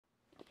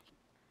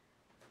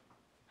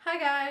Hi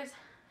guys,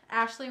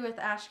 Ashley with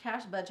Ash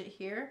Cash Budget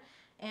here,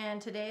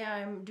 and today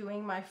I'm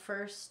doing my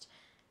first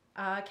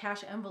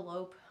cash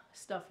envelope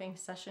stuffing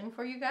session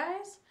for you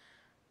guys.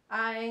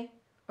 I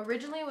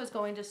originally was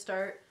going to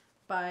start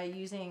by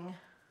using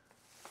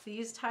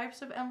these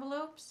types of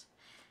envelopes,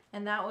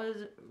 and that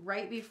was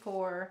right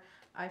before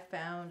I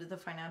found the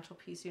Financial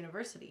Peace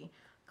University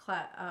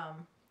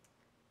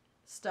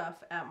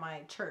stuff at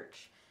my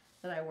church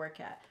that I work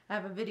at. I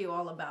have a video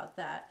all about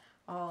that.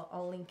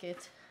 I'll link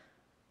it.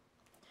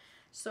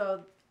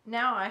 So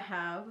now I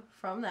have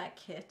from that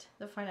kit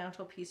the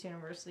Financial Peace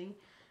University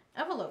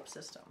envelope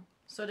system.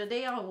 So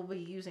today I will be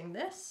using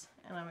this,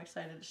 and I'm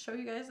excited to show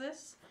you guys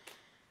this.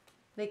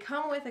 They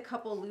come with a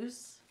couple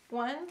loose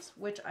ones,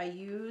 which I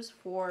use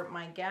for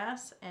my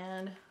gas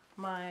and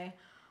my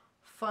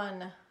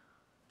fund.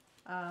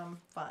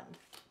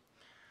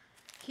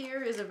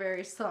 Here is a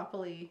very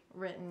sloppily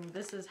written,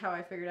 this is how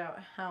I figured out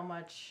how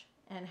much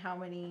and how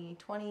many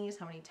 20s,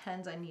 how many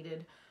 10s I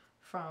needed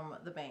from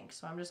the bank.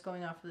 So I'm just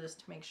going off of this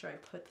to make sure I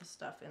put the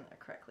stuff in there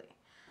correctly.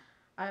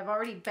 I've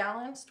already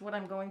balanced what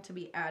I'm going to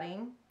be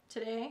adding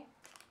today.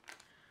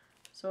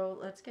 So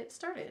let's get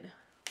started.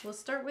 We'll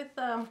start with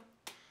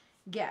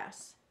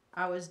gas.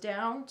 I was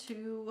down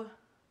to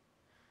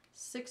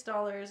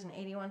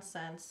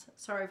 $6.81.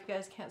 Sorry if you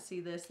guys can't see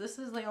this. This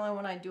is the only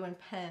one I do in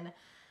pen.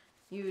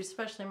 You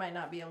especially might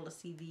not be able to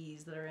see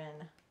these that are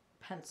in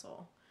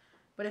pencil.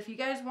 But if you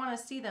guys want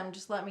to see them,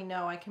 just let me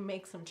know. I can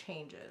make some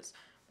changes.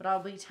 But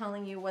I'll be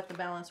telling you what the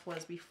balance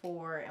was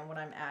before and what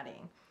I'm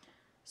adding.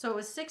 So it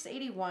was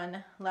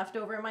 $6.81 left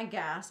over in my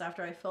gas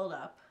after I filled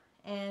up.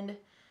 And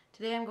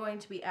today I'm going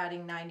to be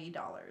adding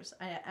 $90.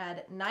 I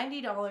add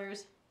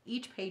 $90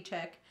 each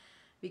paycheck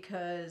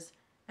because,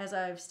 as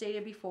I've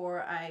stated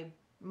before,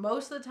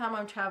 most of the time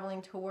I'm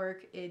traveling to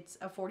work, it's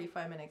a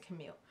 45-minute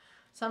commute.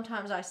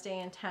 Sometimes I stay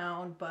in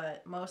town,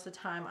 but most of the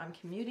time I'm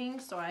commuting,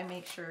 so I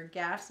make sure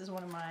gas is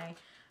one of my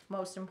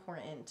most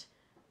important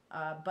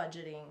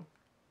budgeting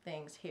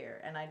things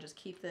here. And I just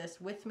keep this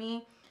with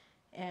me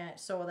and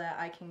so that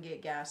I can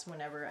get gas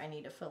whenever I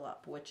need to fill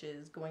up, which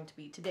is going to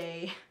be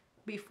today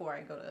before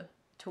I go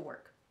to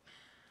work.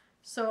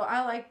 So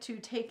I like to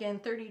take in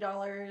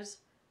 $30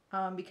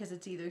 because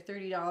it's either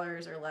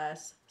 $30 or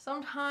less.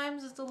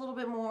 Sometimes it's a little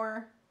bit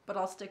more, but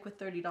I'll stick with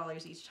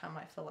 $30 each time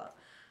I fill up.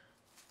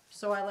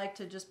 So I like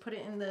to just put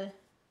it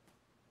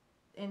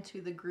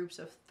into the groups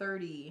of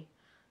 30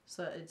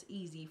 so it's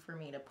easy for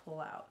me to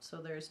pull out. So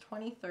there's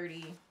 20,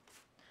 30,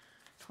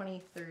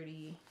 20,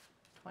 30,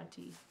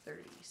 20,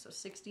 30. So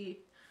 60,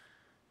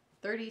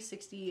 30,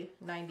 60,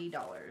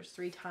 $90,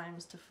 3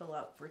 times to fill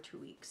up for 2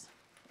 weeks.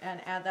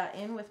 And add that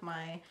in with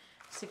my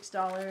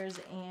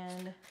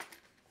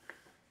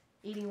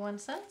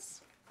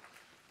 $6.81.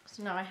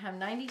 So now I have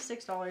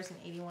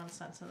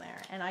 $96.81 in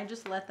there, and I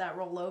just let that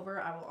roll over.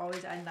 I will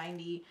always add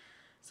 90.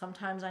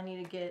 Sometimes I need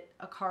to get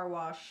a car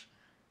wash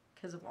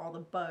because of all the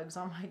bugs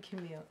on my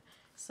commute.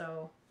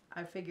 So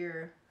I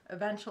figure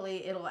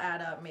eventually it'll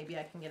add up. Maybe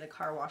I can get a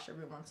car wash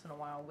every once in a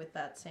while with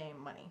that same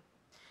money.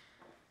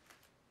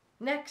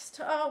 Next,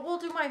 we'll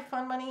do my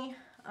fun money.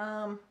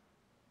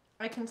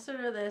 I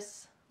consider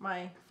this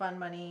my fun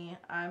money.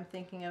 I'm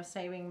thinking of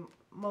saving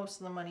most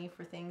of the money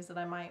for things that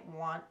I might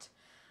want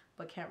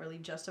but can't really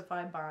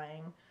justify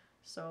buying,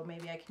 so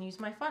maybe I can use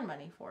my fun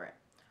money for it.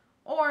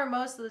 Or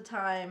most of the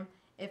time,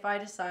 if I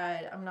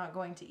decide I'm not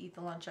going to eat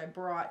the lunch I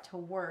brought to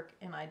work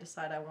and I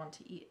decide I want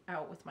to eat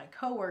out with my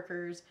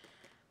coworkers,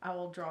 I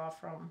will draw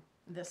from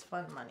this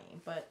fun money,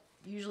 but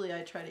usually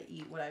I try to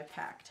eat what I've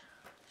packed.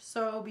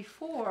 So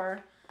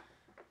before,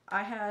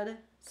 I had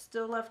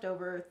still left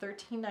over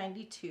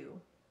 $13.92,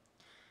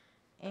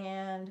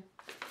 and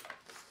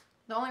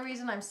the only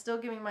reason I'm still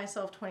giving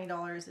myself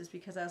 $20 is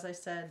because, as I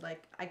said,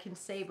 like, I can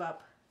save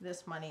up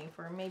this money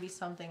for maybe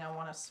something I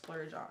want to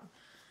splurge on.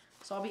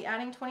 So I'll be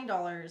adding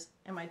 $20,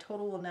 and my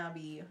total will now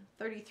be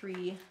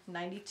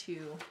 $33.92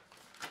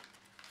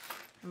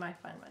 in my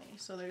fun money.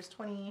 So there's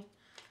 20,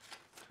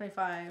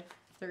 25,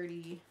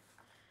 30,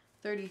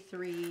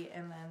 33,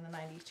 and then the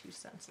 92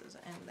 cents is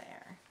in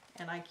there.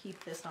 And I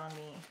keep this on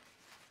me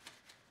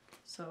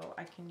so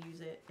I can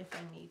use it if I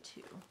need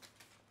to.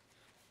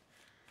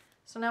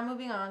 So now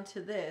moving on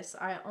to this,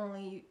 I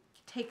only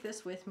take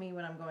this with me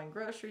when I'm going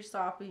grocery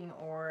shopping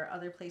or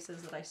other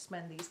places that I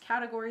spend these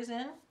categories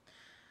in.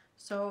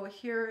 So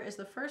here is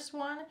the first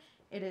one.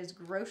 It is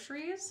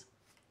groceries.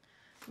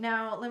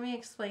 Now let me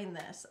explain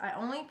this. I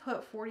only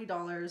put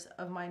 $40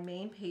 of my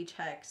main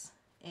paychecks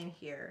in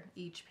here,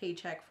 each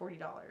paycheck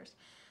 $40.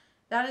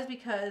 That is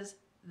because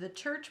the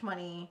church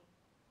money,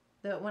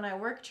 that when I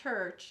work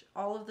church,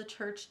 all of the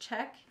church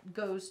check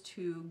goes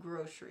to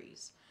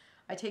groceries.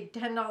 I take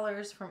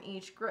 $10 from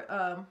each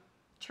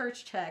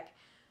church check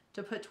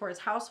to put towards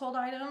household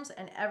items,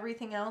 and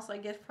everything else I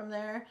get from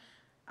there,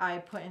 I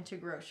put into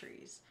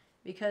groceries.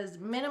 Because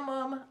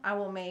minimum, I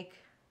will make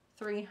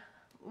 $150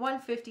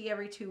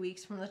 every 2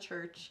 weeks from the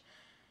church.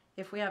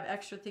 If we have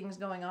extra things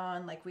going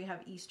on, like we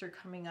have Easter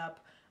coming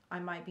up, I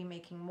might be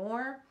making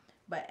more.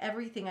 But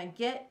everything I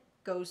get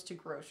goes to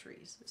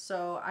groceries.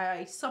 So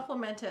I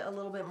supplement it a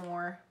little bit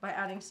more by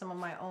adding some of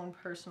my own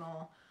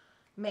personal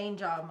main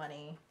job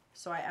money.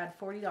 So I add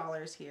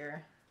 $40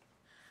 here.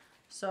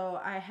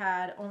 So I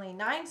had only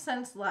 9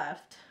 cents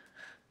left.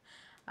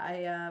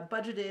 I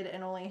budgeted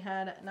and only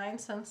had 9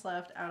 cents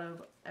left out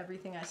of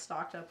everything I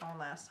stocked up on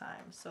last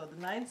time. So the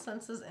 9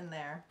 cents is in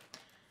there,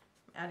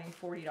 adding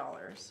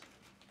 $40.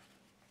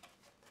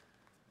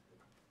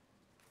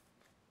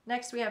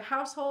 Next we have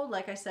household.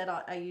 Like I said,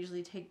 I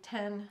usually take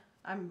 10.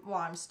 I'm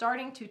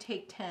starting to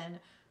take 10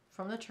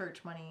 from the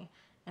church money,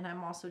 and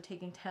I'm also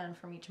taking 10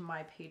 from each of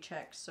my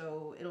paychecks.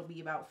 So it'll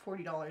be about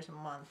 $40 a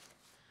month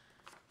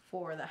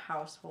for the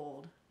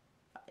household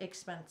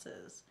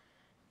expenses.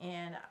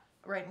 And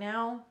right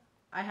now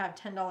I have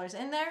 $10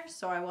 in there,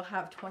 so I will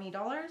have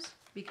 $20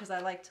 because I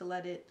like to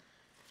let it,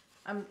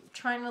 I'm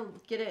trying to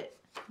get it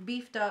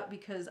beefed up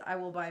because I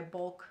will buy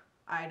bulk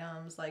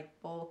items like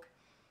bulk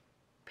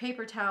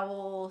paper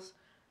towels,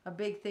 a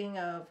big thing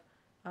of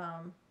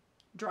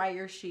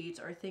dryer sheets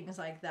or things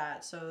like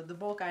that. So the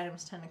bulk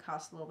items tend to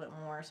cost a little bit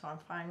more, so I'm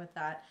fine with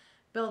that.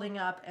 Building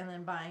up and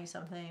then buying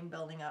something,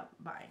 building up,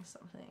 buying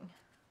something.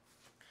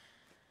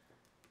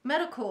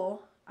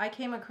 Medical, I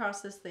came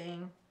across this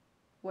thing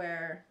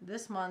where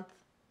this month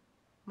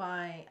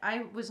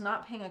I was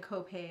not paying a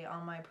copay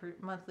on my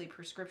monthly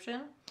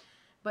prescription,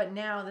 but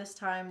now this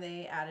time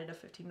they added a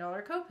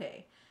 $15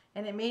 copay.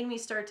 And it made me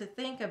start to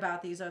think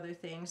about these other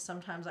things.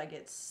 Sometimes I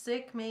get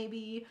sick,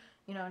 maybe,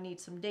 you know, need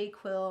some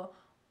Dayquil,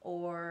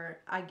 or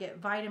I get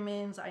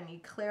vitamins, I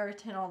need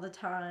Claritin all the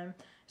time.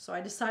 So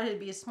I decided it'd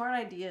be a smart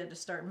idea to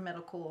start a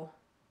medical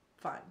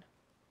fund.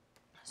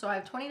 So I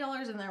have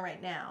 $20 in there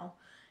right now,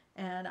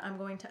 and I'm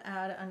going to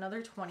add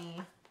another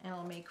 20 and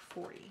it'll make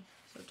 40.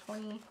 So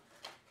 20,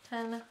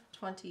 10,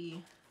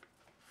 20,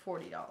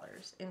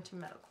 $40 into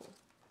medical.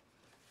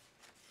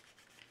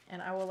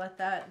 And I will let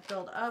that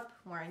build up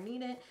where I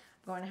need it.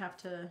 I'm going to have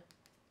to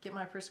get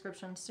my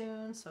prescription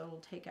soon, so it'll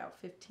take out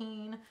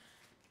 15.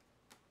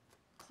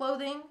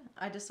 Clothing,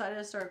 I decided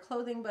to start a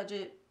clothing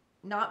budget,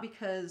 not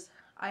because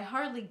I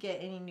hardly get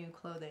any new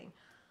clothing,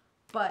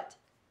 but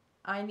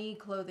I need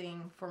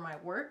clothing for my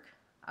work.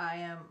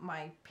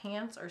 My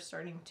pants are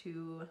starting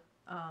to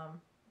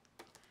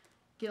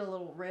get a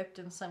little ripped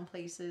in some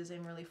places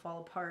and really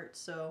fall apart.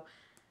 So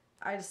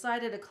I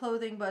decided a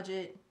clothing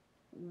budget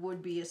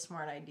would be a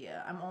smart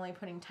idea. I'm only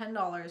putting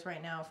 $10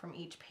 right now from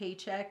each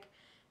paycheck,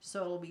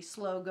 so it'll be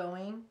slow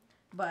going,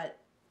 but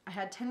I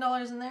had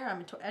 $10 in there.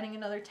 I'm adding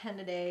another 10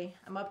 today.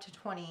 I'm up to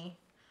 20.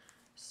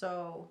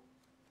 So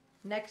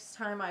next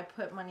time I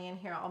put money in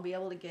here, I'll be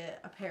able to get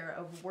a pair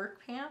of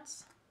work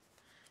pants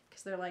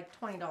because they're like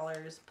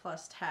 $20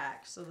 plus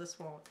tax, so this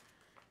won't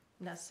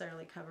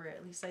necessarily cover it.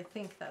 At least I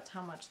think that's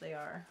how much they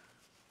are.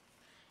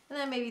 And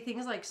then maybe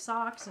things like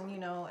socks and, you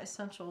know,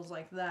 essentials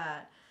like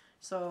that.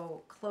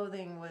 So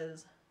clothing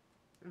was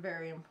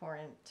very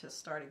important to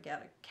start a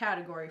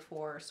category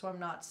for, so I'm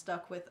not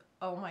stuck with,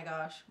 oh my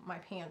gosh, my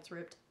pants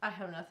ripped, I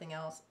have nothing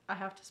else, I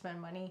have to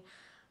spend money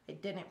I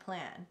didn't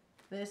plan.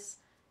 This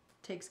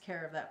takes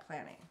care of that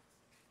planning.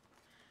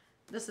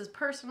 This is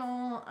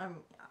personal.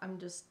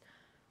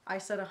 I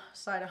set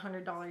aside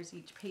 $100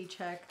 each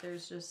paycheck.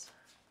 There's just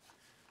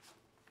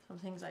some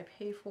things I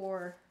pay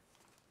for.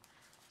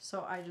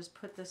 So I just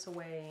put this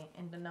away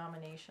in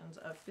denominations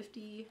of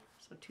 50,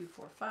 so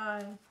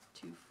 245,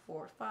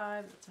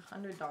 245, that's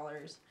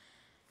 $100,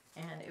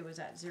 and it was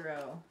at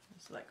 0,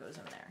 so that goes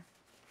in there.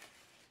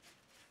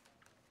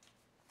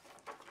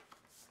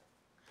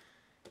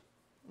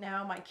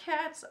 Now my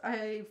cats,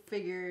 I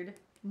figured,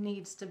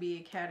 needs to be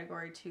a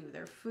category too.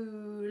 Their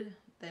food,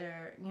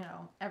 their, you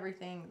know,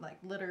 everything like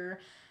litter,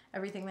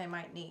 everything they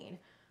might need.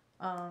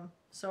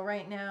 So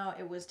right now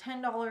it was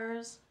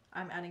 $10.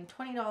 I'm adding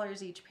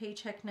 $20 each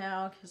paycheck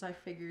now because I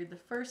figured the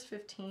first the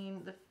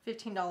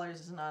 $15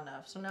 is not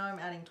enough. So now I'm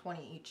adding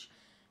 20 each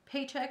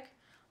paycheck.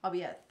 I'll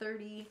be at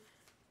 30,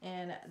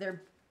 and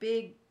they're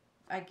big.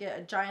 I get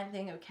a giant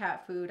thing of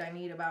cat food. I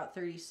need about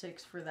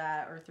 36 for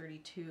that, or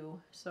 32.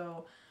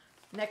 So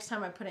next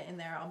time I put it in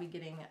there, I'll be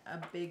getting a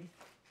big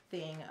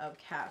thing of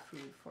cat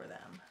food for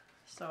them.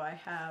 So I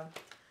have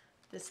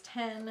this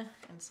 10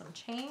 and some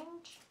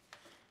change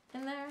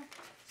in there.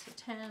 So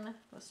 10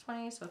 plus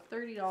 20, so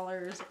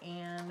 $30,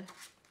 and let's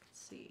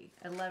see,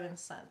 11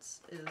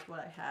 cents is what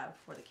I have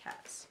for the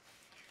cats.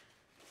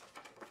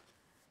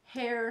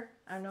 Hair,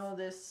 I know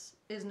this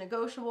is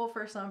negotiable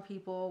for some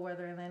people,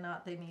 whether or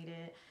not they need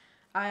it.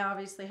 I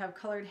obviously have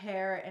colored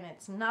hair, and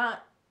it's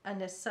not a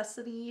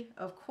necessity,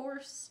 of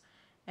course,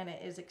 and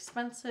it is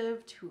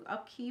expensive to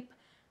upkeep,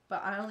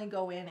 but I only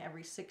go in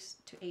every 6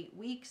 to 8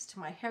 weeks to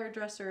my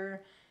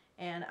hairdresser.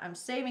 And I'm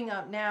saving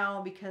up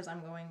now because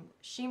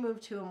she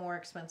moved to a more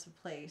expensive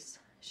place.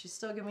 She's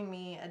still giving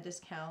me a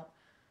discount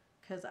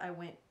because I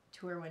went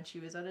to her when she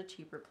was at a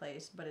cheaper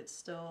place, but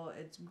it's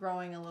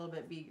growing a little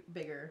bit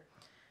bigger.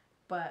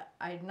 But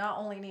I not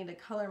only need to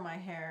color my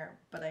hair,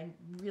 but I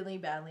really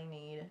badly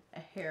need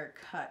a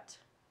haircut.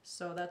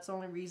 So that's the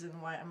only reason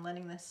why I'm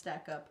letting this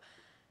stack up.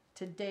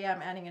 Today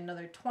I'm adding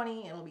another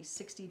 20, it'll be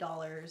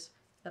 $60.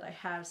 that I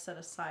have set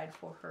aside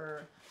for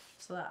her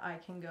so that I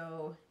can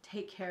go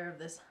take care of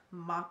this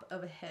mop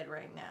of a head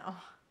right now.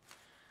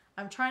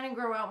 I'm trying to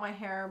grow out my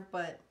hair,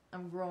 but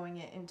I'm growing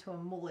it into a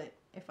mullet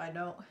if I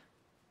don't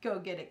go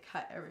get it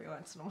cut every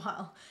once in a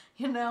while,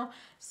 you know?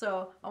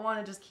 So I want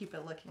to just keep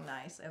it looking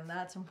nice, and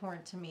that's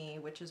important to me,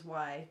 which is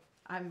why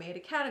I made a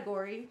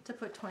category to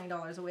put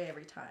 $20 away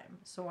every time.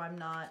 So I'm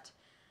not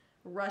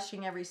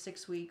rushing every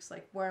 6 weeks,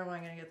 like, where am I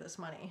going to get this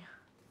money?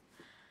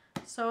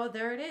 So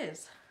there it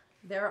is.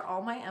 There are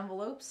all my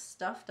envelopes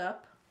stuffed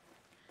up,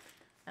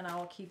 and I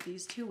will keep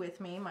these two with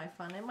me, my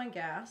fun and my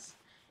gas.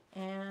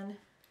 And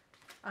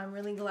I'm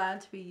really glad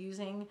to be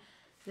using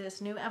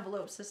this new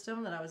envelope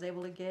system that I was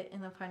able to get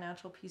in the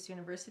Financial Peace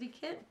University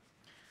kit.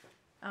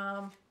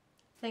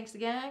 Thanks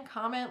again.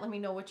 Comment, let me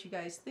know what you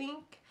guys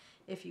think.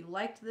 If you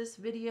liked this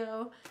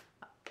video,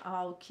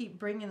 I'll keep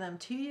bringing them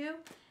to you.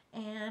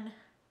 And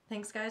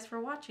thanks guys for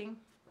watching.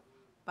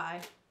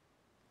 Bye.